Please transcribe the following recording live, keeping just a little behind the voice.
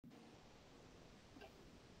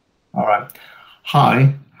All right.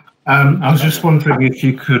 Hi. I was just wondering if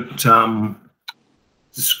you could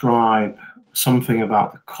describe something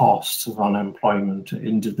about the costs of unemployment to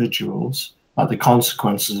individuals, like the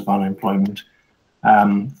consequences of unemployment,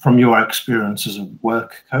 from your experience as a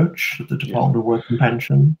work coach at the Department of Work and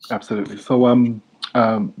Pensions. Absolutely. So,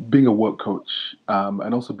 being a work coach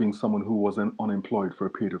and also being someone who was unemployed for a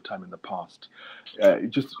period of time in the past, it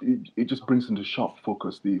just brings into sharp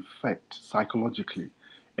focus the effect psychologically,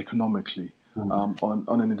 economically on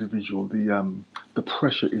an individual. The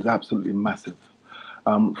pressure is absolutely massive.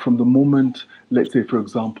 From the moment, let's say, for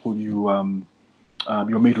example, you're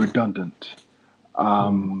made redundant,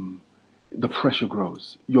 the pressure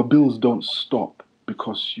grows. Your bills don't stop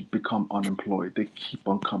because you become unemployed; they keep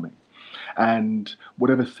on coming. And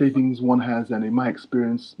whatever savings one has, and in my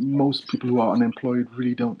experience, most people who are unemployed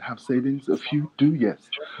really don't have savings. A few do, yes,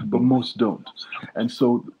 but most don't. And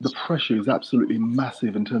so the pressure is absolutely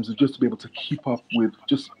massive in terms of just to be able to keep up with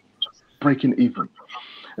just breaking even.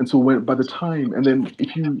 And so by the time, and then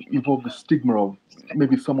if you involve the stigma of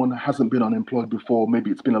maybe someone hasn't been unemployed before, maybe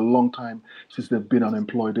it's been a long time since they've been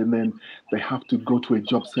unemployed, and then they have to go to a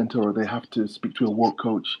job center or they have to speak to a work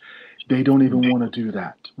coach, they don't even want to do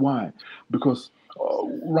that. Why? Because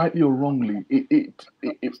rightly or wrongly,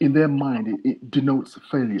 in their mind, it denotes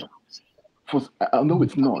failure. I know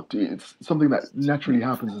it's not. It's something that naturally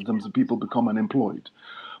happens in terms of people become unemployed.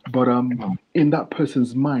 But in that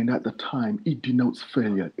person's mind at the time, it denotes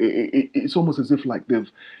failure. It's almost as if like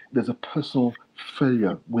there's a personal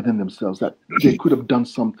failure within themselves that they could have done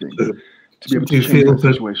something So, to be so able do to you change feel that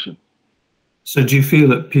that? situation. So do you feel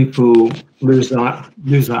that people lose that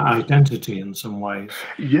identity in some ways?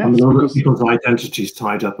 I mean, Yes, other because people's identity is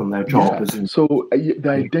tied up on their job, yeah. isn't So the it?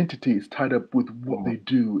 identity is tied up with what they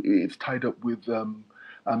do. It's tied up with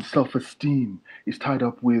self-esteem. It's tied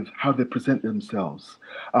up with how they present themselves.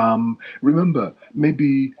 Remember,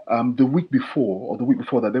 maybe the week before or the week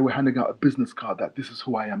before that, they were handing out a business card that this is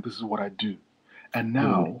who I am, this is what I do. And Mm.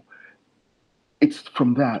 now it's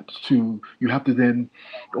from that to you have to then,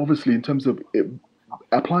 obviously, in terms of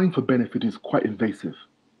applying for benefit is quite invasive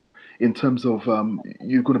in terms of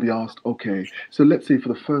you're going to be asked, okay, so let's say for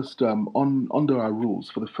the first, on under our rules,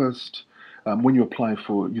 for the first, when you apply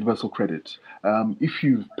for universal credit, if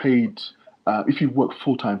you've worked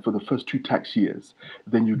full time for the first 2 tax years,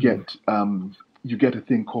 then you get a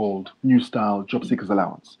thing called New Style Job Seekers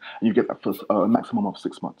Allowance, and you get that for a maximum of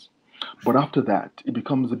 6 months. But after that, it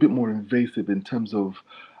becomes a bit more invasive in terms of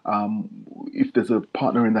um, if there's a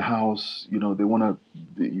partner in the house, they want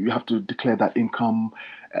to, you have to declare that income,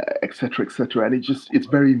 et cetera, et cetera. And it's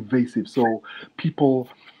very invasive. So people,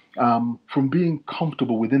 from being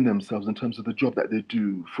comfortable within themselves in terms of the job that they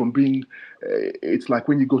do, it's like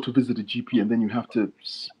when you go to visit a GP and then you have to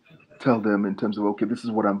tell them in terms of, okay, this is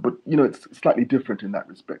what I'm, but it's slightly different in that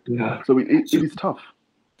respect. Yeah. So it So is tough.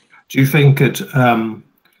 do you think it?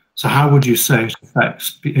 So how would you say it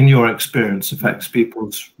affects, in your experience, Mm. affects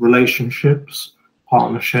people's relationships,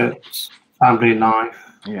 partnerships, family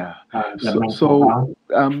life, Yeah. their So, mental so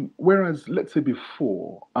health? whereas let's say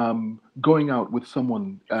before, going out with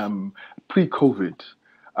someone pre-COVID,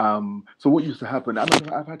 so what used to happen,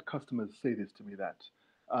 I've had customers say this to me that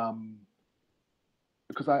um,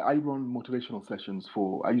 because I run motivational sessions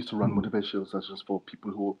I used to run Mm. motivational sessions for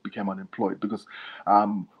people who became unemployed because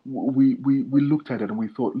we looked at it and we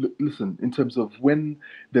thought, listen, in terms of when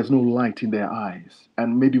there's no light in their eyes,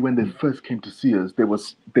 and maybe when they first came to see us, there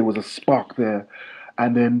was a spark there,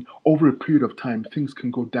 and then over a period of time, things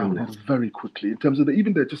can go Mm. downhill very quickly in terms of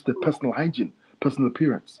just the personal hygiene, personal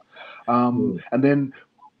appearance, Mm. and then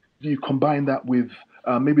you combine that with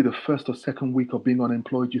maybe the first or second week of being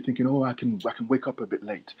unemployed, you're thinking, oh, I can wake up a bit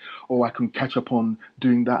late, or I can catch up on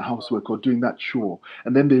doing that housework or doing that chore,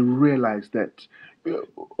 and then they realize that, uh,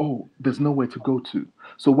 oh, there's nowhere to go to.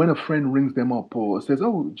 So when a friend rings them up or says,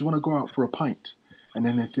 oh, do you want to go out for a pint? And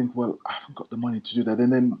then they think, well, I haven't got the money to do that,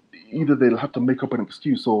 and then either they'll have to make up an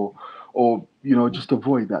excuse or just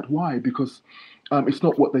avoid that. Why? Because it's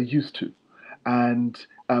not what they're used to, and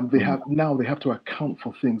they have to account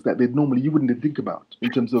for things that they normally you wouldn't think about in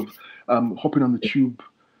terms of hopping on the tube,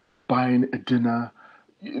 buying a dinner.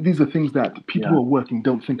 These are things that people Yeah. who are working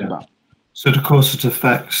don't think Yeah. about. So of course it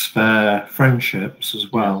affects their friendships as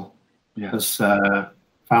Yes, well yes. as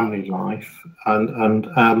family life. And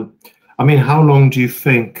I mean, how long do you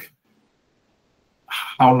think?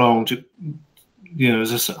 How long do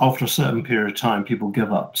is this after a certain period of time people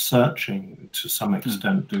give up searching to some Hmm.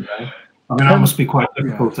 extent? Do they? I mean, that must be quite Yeah.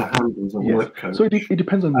 difficult to handle as a Yes. work coach. So it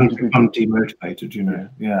depends on the And individual. become demotivated, you know.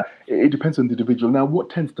 Yeah. It depends on the individual. Now, what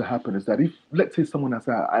tends to happen is that if, let's say, someone has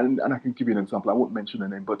and I can give you an example. I won't mention her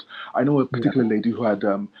name, but I know a particular lady who had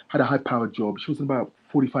a high-powered job. She was in about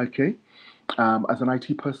 45K as an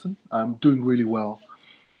IT person, doing really well,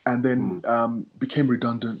 and then became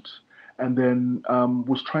redundant, and then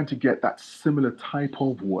was trying to get that similar type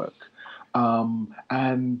of work,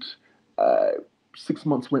 and 6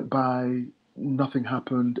 months went by, nothing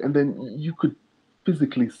happened, and then you could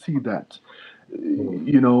physically see that,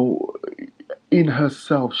 in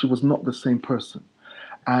herself, she was not the same person.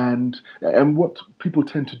 And what people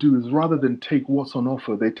tend to do is, rather than take what's on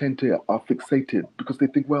offer, they tend to are fixated because they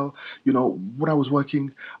think, well, when I was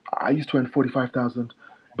working, I used to earn 45,000,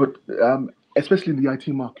 but especially in the IT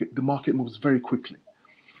market, the market moves very quickly.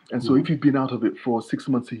 And so if you've been out of it for 6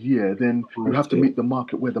 months, a year, then you have to meet the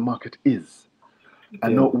market where the market is,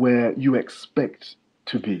 and not where you expect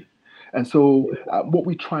to be. And so, what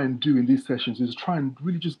we try and do in these sessions is try and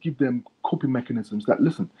really just give them coping mechanisms that,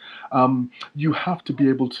 listen, you have to be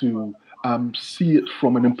able to see it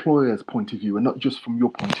from an employer's point of view and not just from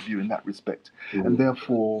your point of view in that respect. And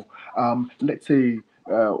therefore, let's say,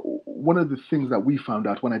 one of the things that we found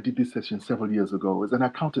out when I did this session several years ago is an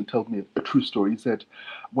accountant told me a true story. He said,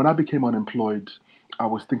 when I became unemployed, I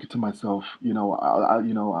was thinking to myself,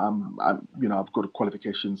 I've got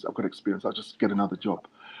qualifications, I've got experience, I'll just get another job.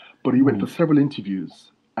 But he went for several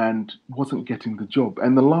interviews and wasn't getting the job.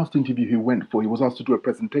 And the last interview he went for, he was asked to do a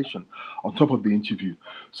presentation on top of the interview.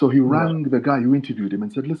 So he rang the guy who interviewed him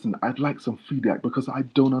and said, listen, I'd like some feedback because I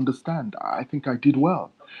don't understand. I think I did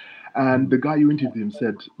well. And the guy who interviewed him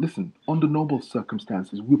said, listen, under normal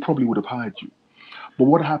circumstances, we probably would have hired you. But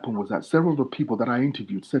what happened was that several of the people that I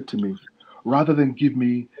interviewed said to me, rather than give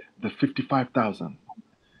me the 55,000,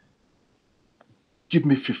 give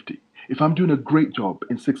me 50. If I'm doing a great job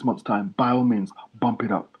in 6 months' time, by all means, bump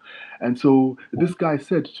it up. And so this guy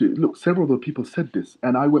said look, several of the people said this,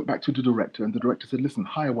 and I went back to the director, and the director said, listen,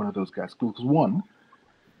 hire one of those guys, because one,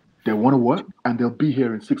 they want to work, and they'll be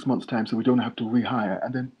here in 6 months' time, so we don't have to rehire.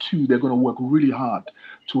 And then two, they're going to work really hard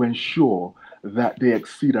to ensure that they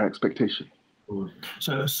exceed our expectation.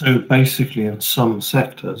 So basically, in some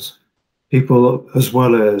sectors, people, as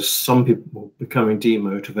well as some people becoming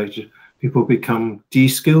demotivated, people become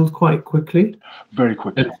de-skilled quite quickly. Very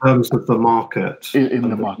quickly. In terms of the market. In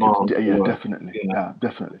the market, definitely. Yeah,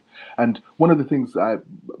 definitely. And one of the things,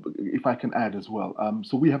 if I can add as well,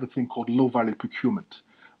 so we have a thing called low-value procurement,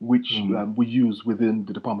 which we use within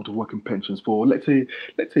the Department of Work and Pensions for, let's say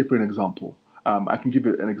for an example, I can give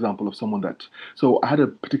you an example of someone so I had a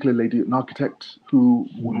particular lady, an architect, who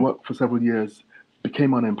worked for several years,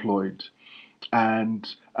 became unemployed, and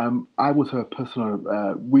I was her personal.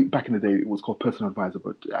 Back in the day, it was called personal advisor,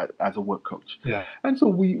 but as a work coach. Yeah. And so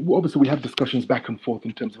we obviously have discussions back and forth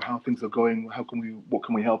in terms of how things are going. What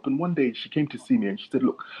can we help? And one day she came to see me and she said,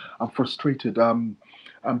 "Look, I'm frustrated.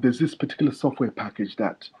 There's this particular software package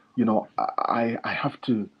that I have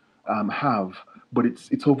to have, but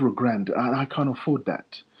it's over $1,000, and I can't afford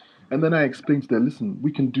that." And then I explained to her, listen,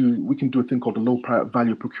 we can do a thing called a low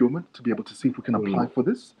value procurement to be able to see if we can apply for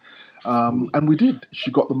this. And we did. She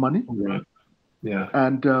got the money. Right. Yeah.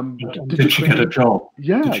 And did she get a job?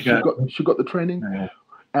 Yeah, she got the training,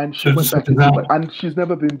 and she went back and she's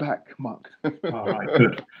never been back, Mark. All right,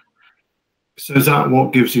 good. So is that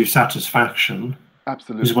what gives you satisfaction?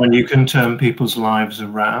 Absolutely. Is when you can turn people's lives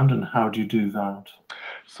around, and how do you do that?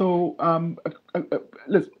 So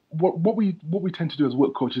what we tend to do as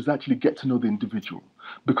work coaches is actually get to know the individual,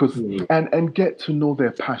 because and get to know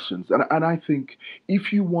their passions. And I think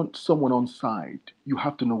if you want someone on side, you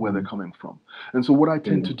have to know where they're coming from. And so what I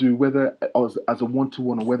tend to do, whether as a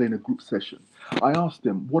one-to-one or whether in a group session, I ask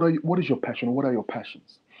them, what is your passion, or what are your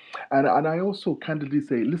passions? And I also candidly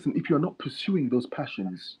say, listen, if you're not pursuing those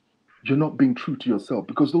passions, you're not being true to yourself,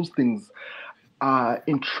 because those things are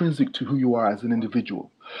intrinsic to who you are as an individual.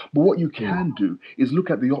 But what you can do is look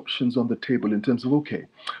at the options on the table in terms of, okay,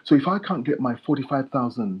 so if I can't get my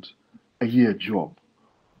 45,000 a year job,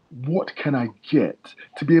 what can I get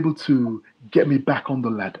to be able to get me back on the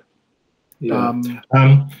ladder? Yeah.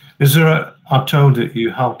 I've told that you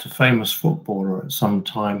helped a famous footballer at some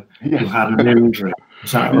time who had an injury.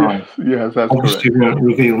 Is that right? Yes, that's Obviously, correct. we won't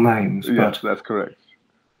reveal names. Yes, that's correct.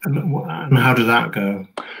 And how did that go?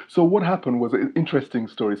 So what happened was an interesting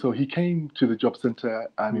story. So he came to the job center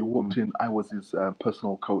and he walked in. I was his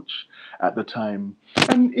personal coach at the time.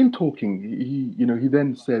 And in talking, he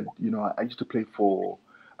then said, I used to play for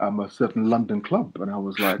a certain London club. And I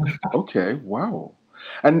was like, okay, wow.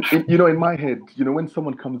 And in my head, when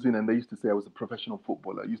someone comes in and they used to say I was a professional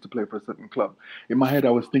footballer, I used to play for a certain club. In my head,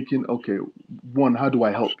 I was thinking, okay, one, how do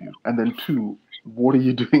I help you? And then two, what are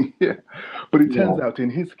you doing here? But it turns out in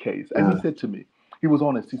his case, and he said to me, he was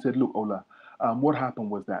honest. He said, look, Ola, what happened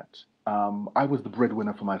was that I was the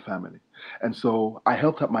breadwinner for my family. And so I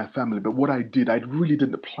helped out my family. But what I did, I really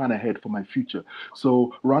didn't plan ahead for my future.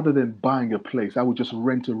 So rather than buying a place, I would just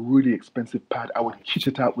rent a really expensive pad. I would kit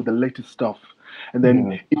it out with the latest stuff. And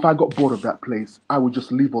then if I got bored of that place, I would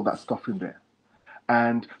just leave all that stuff in there.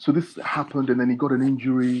 And so this happened, and then he got an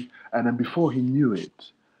injury. And then before he knew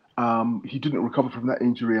it, he didn't recover from that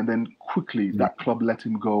injury. And then quickly, that club let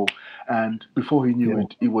him go. And before he knew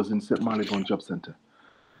it, he was in St. Marylebone Job Centre.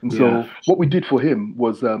 And so what we did for him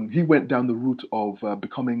was he went down the route of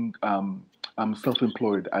becoming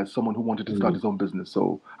self-employed as someone who wanted to start his own business.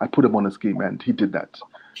 So I put him on a scheme, and he did that,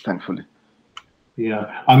 thankfully.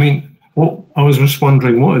 Yeah, I mean, I was just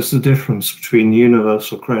wondering, what is the difference between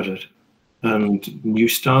universal credit and new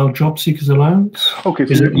style job seekers allowance? Okay,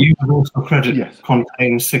 so is it universal credit contains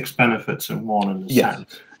contains 6 benefits in one, in a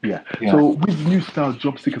sense? Yeah. So with new style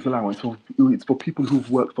job seekers allowance, so it's for people who've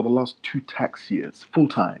worked for the last 2 tax years full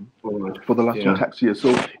time for the last 2 tax years.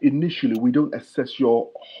 So initially, we don't assess your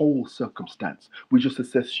whole circumstance. We just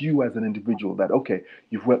assess you as an individual. That okay,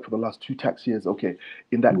 you've worked for the last 2 tax years. Okay,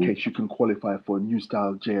 in that case, you can qualify for a new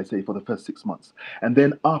style JSA for the first 6 months, and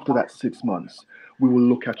then after that 6 months, we will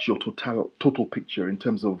look at your total picture in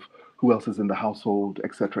terms of who else is in the household,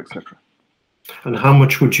 etc., etc. And how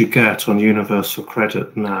much would you get on universal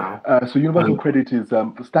credit now? So universal credit is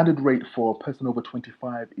the standard rate for a person over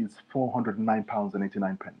 25 is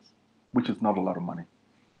 £409.89, which is not a lot of money.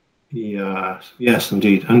 Yes,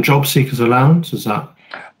 indeed. And job seekers allowance, is that?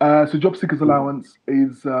 So job seekers allowance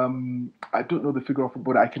is I don't know the figure off,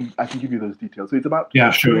 but I can give you those details. So it's about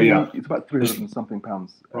it's about 300 and something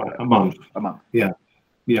pounds a month. Yeah.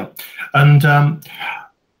 And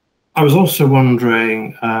I was also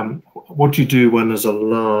wondering, what do you do when there's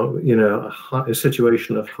a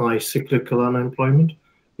situation of high cyclical unemployment?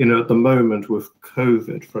 At the moment with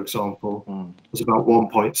COVID, for example, there's about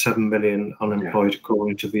 1.7 million unemployed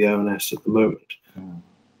according to the ONS at the moment.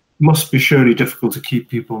 Must be surely difficult to keep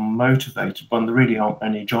people motivated when there really aren't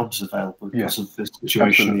any jobs available because of this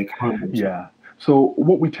situation in the economy. Yeah. So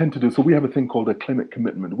what we tend to do, so we have a thing called a claimant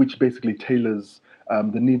commitment, which basically tailors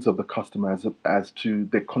the needs of the customer as to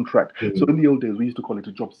their contract. So in the old days, we used to call it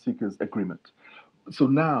a job seekers agreement. So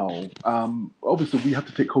now, obviously, we have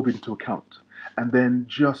to take COVID into account, and then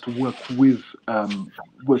just work with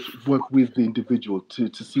the individual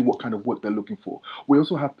to see what kind of work they're looking for. We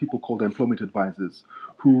also have people called employment advisors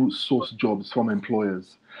who source jobs from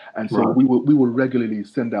employers, and so we will regularly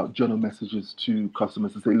send out journal messages to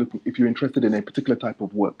customers to say, look, if you're interested in a particular type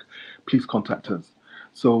of work, please contact us.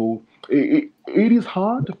 So it is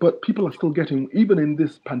hard, but people are still getting, even in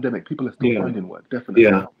this pandemic, people are still finding work, definitely.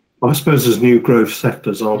 Yeah. Well, I suppose there's new growth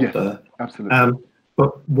sectors, aren't there? Absolutely.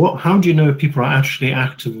 But how do you know people are actually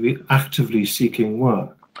actively seeking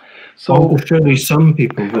work? So there's surely some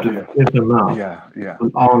people that have given up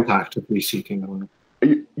and aren't actively seeking work.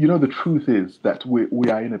 The truth is that we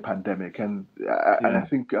are in a pandemic, and I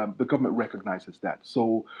think the government recognizes that.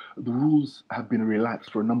 So the rules have been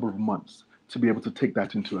relaxed for a number of months to be able to take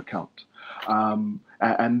that into account.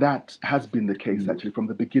 And that has been the case actually from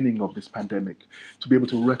the beginning of this pandemic, to be able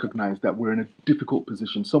to recognize that we're in a difficult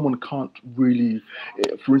position. Someone can't really,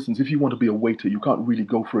 for instance, if you want to be a waiter, you can't really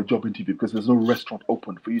go for a job interview because there's no restaurant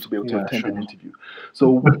open for you to be able to attend an interview. So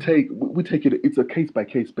we take it, it's a case by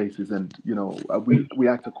case basis, and we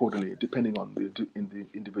act accordingly depending on the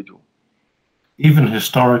individual. Even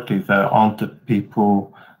historically, there aren't the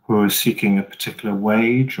people who are seeking a particular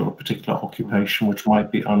wage or a particular occupation which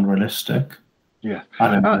might be unrealistic. Yeah.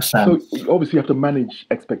 So obviously you have to manage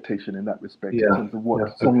expectation in that respect in terms of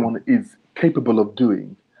what someone is capable of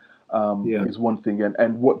doing is one thing,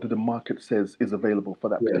 and what the market says is available for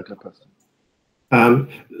that particular person.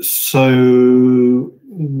 So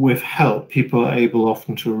with help, people are able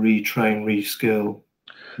often to retrain, reskill,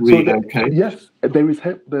 relocate. Yes, there is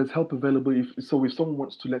help. There's help available. If someone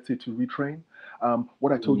wants to, let's say, to retrain,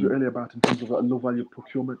 what I told you earlier about in terms of a low value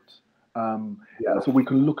procurement. So we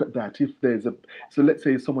can look at that. If there's so let's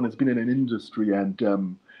say someone has been in an industry and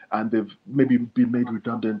they've maybe been made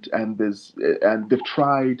redundant, and they've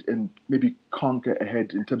tried and maybe can't get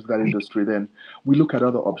ahead in terms of that industry, then we look at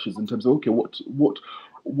other options in terms of, okay,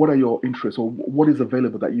 what are your interests, or what is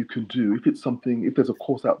available that you can do? If there's a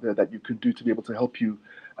course out there that you can do to be able to help you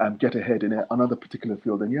get ahead in another particular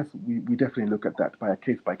field, then yes, we definitely look at that by a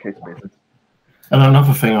case basis. And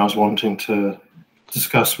another thing I was wanting to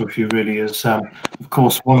discuss with you really is, of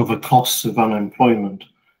course, one of the costs of unemployment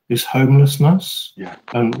is homelessness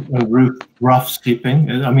and rough sleeping.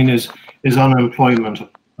 I mean, is unemployment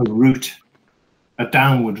a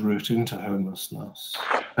downward route into homelessness,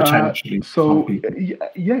 potentially? So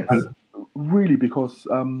yes, really, because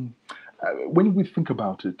when we think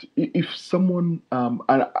about it, if someone,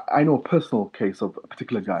 I know a personal case of a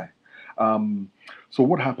particular guy. So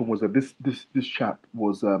what happened was that this chap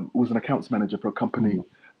was an accounts manager for a company,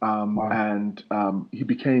 and he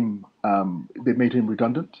became they made him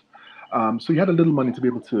redundant. So he had a little money to be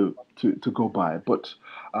able to go by, but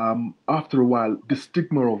after a while, the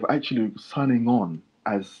stigma of actually signing on,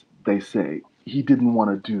 as they say, he didn't want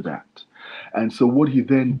to do that. And so what he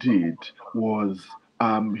then did was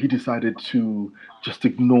he decided to just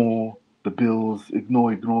ignore the bills,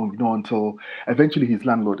 ignore until eventually his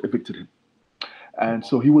landlord evicted him. And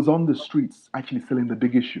so he was on the streets actually selling the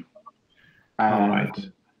big issue. But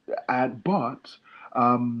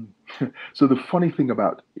so the funny thing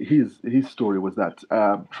about his story was that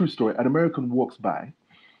true story. An American walks by,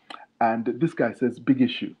 and this guy says big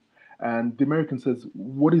issue, and the American says,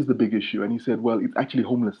 "What is the big issue?" And he said, "Well, it's actually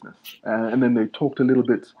homelessness." And then they talked a little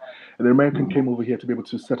bit, and the American came over here to be able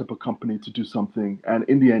to set up a company to do something. And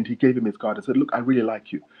in the end, he gave him his card and said, "Look, I really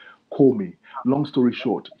like you. Call me." Long story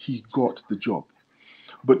short, he got the job.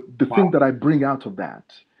 But the thing that I bring out of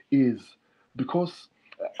that is because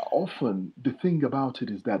often the thing about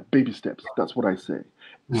it is that baby steps, that's what I say.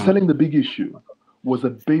 Selling the big issue was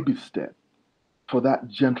a baby step for that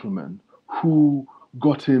gentleman who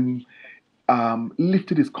got him,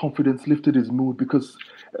 lifted his confidence, lifted his mood. Because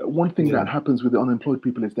one thing that happens with the unemployed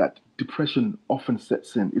people is that depression often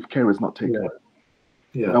sets in if care is not taken.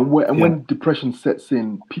 And when depression sets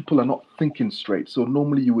in, people are not thinking straight. So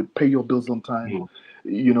normally you would pay your bills on time,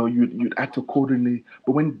 you'd act accordingly.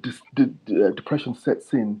 But when depression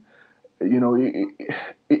sets in,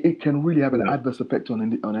 it can really have an adverse effect on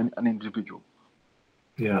an individual.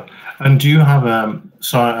 Yeah. And do you have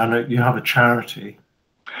I know you have a charity.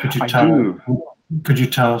 Could you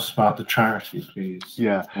tell us about the charity, please?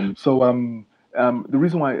 Yeah. So the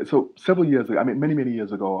reason why, so several years ago, I mean, many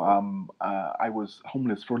years ago, I was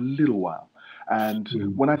homeless for a little while. And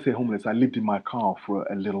when I say homeless, I lived in my car for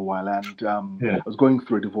a little while, and I was going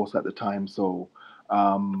through a divorce at the time. So,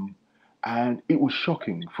 and it was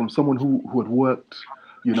shocking from someone who had worked,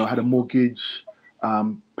 had a mortgage,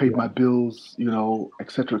 paid my bills,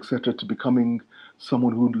 etc., to becoming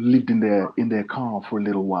someone who lived in their car for a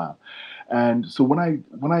little while. And so when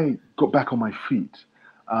I got back on my feet,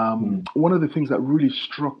 one of the things that really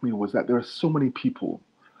struck me was that there are so many people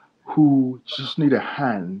who just need a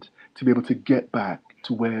hand to be able to get back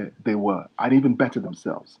to where they were and even better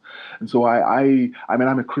themselves. And so I mean,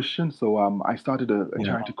 I'm a Christian, so I started a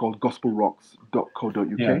charity called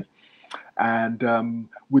gospelrocks.co.uk. And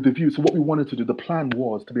with the view, so what we wanted to do, the plan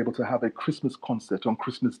was to be able to have a Christmas concert on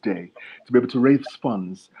Christmas Day, to be able to raise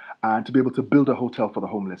funds and to be able to build a hotel for the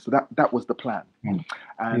homeless. So that was the plan.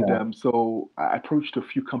 And so I approached a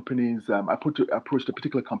few companies. I approached a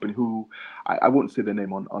particular company who, I won't say their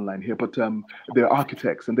name online here, but they're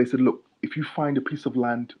architects. And they said, look, if you find a piece of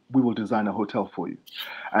land, we will design a hotel for you.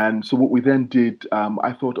 And so what we then did,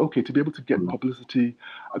 I thought, okay, to be able to get publicity,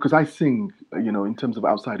 because I sing, in terms of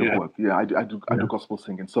outside of work. I do gospel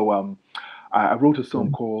singing. So I wrote a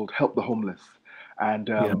song called "Help the Homeless," and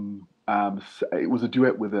it was a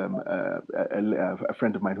duet with a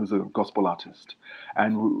friend of mine who's a gospel artist,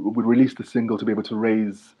 and we released the single to be able to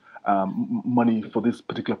raise money for this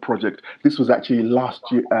particular project. This was actually last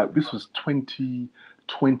year. This was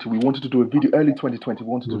 2020. We wanted to do a video early 2020. We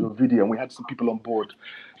wanted to do a video, and we had some people on board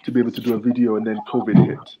to be able to do a video, and then COVID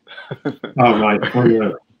hit. Oh right. Oh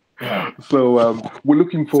yeah. So we're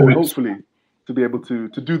looking forward, hopefully, to be able to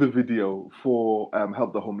do the video for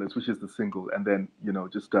 "Help the Homeless," which is the single, and then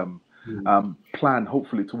just plan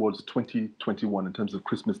hopefully towards 2021 in terms of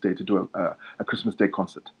Christmas Day to do a Christmas Day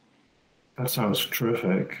concert. That sounds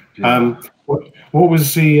terrific. What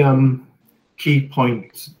was the key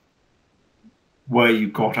point where you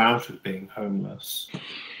got out of being homeless?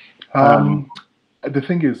 The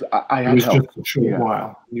thing is, I had help. Just a short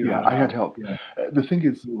while. I had help. The thing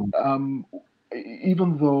is,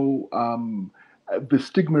 even though the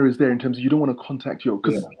stigma is there in terms of you don't want to contact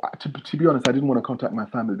because to be honest, I didn't want to contact my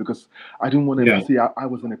family because I didn't want them to see I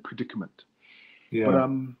was in a predicament. But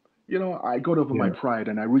I got over my pride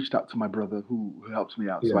and I reached out to my brother who helped me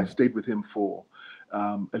out. So I stayed with him for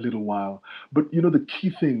a little while. But you know, the key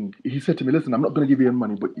thing, he said to me, listen, I'm not going to give you any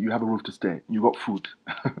money, but you have a roof to stay. You got food.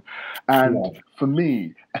 And Yeah. for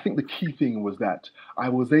me, I think the key thing was that I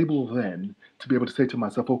was able then to be able to say to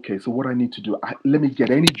myself, okay, so what I need to do, let me get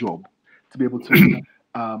any job to be able to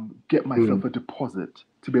get myself Mm. a deposit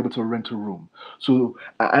to be able to rent a room. So,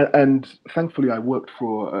 and thankfully, I worked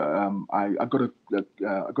for, I got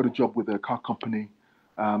I got a job with a car company.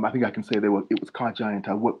 I think I can say it was Car Giant.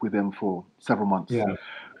 I worked with them for several months. Yeah.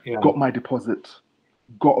 Yeah. Got my deposit,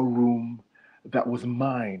 got a room that was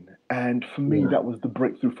mine, and for me, Yeah. that was the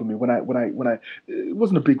breakthrough for me. When I, it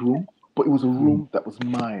wasn't a big room, but it was a Mm. room that was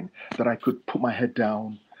mine that I could put my head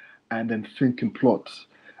down and then think and plot.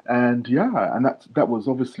 And yeah, and that was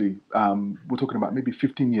obviously we're talking about maybe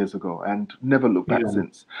 15 years ago, and never looked back Yeah.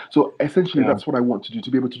 since. So essentially, Yeah. that's what I want to do,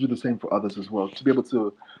 to be able to do the same for others as well, to be able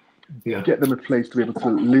to Yeah. get them a place to be able to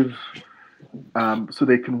live, so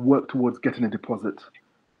they can work towards getting a deposit,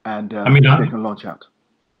 and I mean, they can launch out.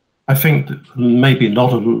 I think that maybe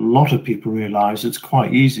not a lot of people realize it's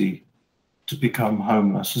quite easy to become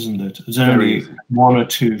homeless, isn't it? It's Very only easy. one or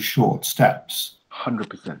two short steps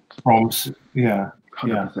 100%. from, yeah,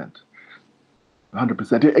 Hundred yeah, percent.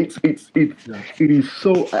 100%. It is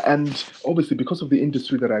so, and obviously because of the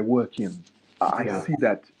industry that I work in, I yeah, see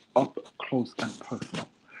that up close and personal.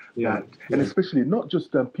 yeah, That, and yeah, especially not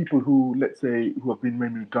just people who, let's say, who have been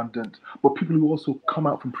made redundant, but people who also come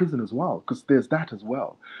out from prison as well, because there's that as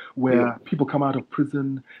well, yeah, where people come out of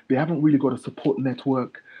prison, they haven't really got a support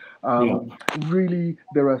network. yeah, Really,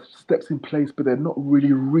 there are steps in place, but they're not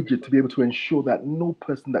really rigid to be able to ensure that no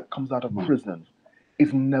person that comes out of prison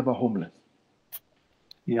is never homeless.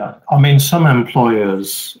 yeah. I mean, some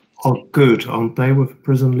employers are good, aren't they, with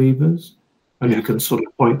prison leavers? And you Yes. can sort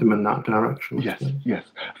of point them in that direction, I Yes, suppose. yes.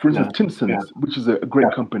 For Yeah, instance, yeah, Timpson's, which is a great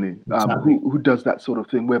yeah, company, exactly. who does that sort of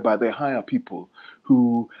thing, whereby they hire people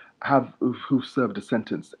who who've served a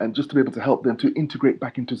sentence, and just to be able to help them to integrate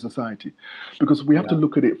back into society, because we have to Yeah,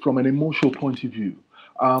 look at it from an emotional point of view.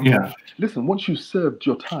 yeah, Listen, once you've served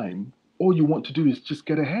your time, all you want to do is just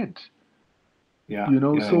get ahead. yeah, You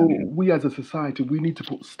know, yeah, so yeah, yeah. we as a society, we need to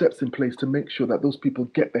put steps in place to make sure that those people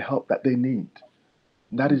get the help that they need.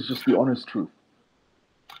 That is just the honest truth.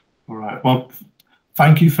 All right. Well,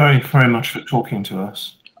 thank you very, very much for talking to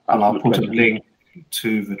us. And I'll Absolute put a pleasure. link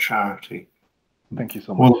to the charity. Thank you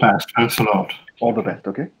so All the much. best. Thanks a lot. All the Okay. best,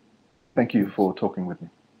 okay? Thank you for talking with me.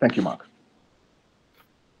 Thank you, Mark.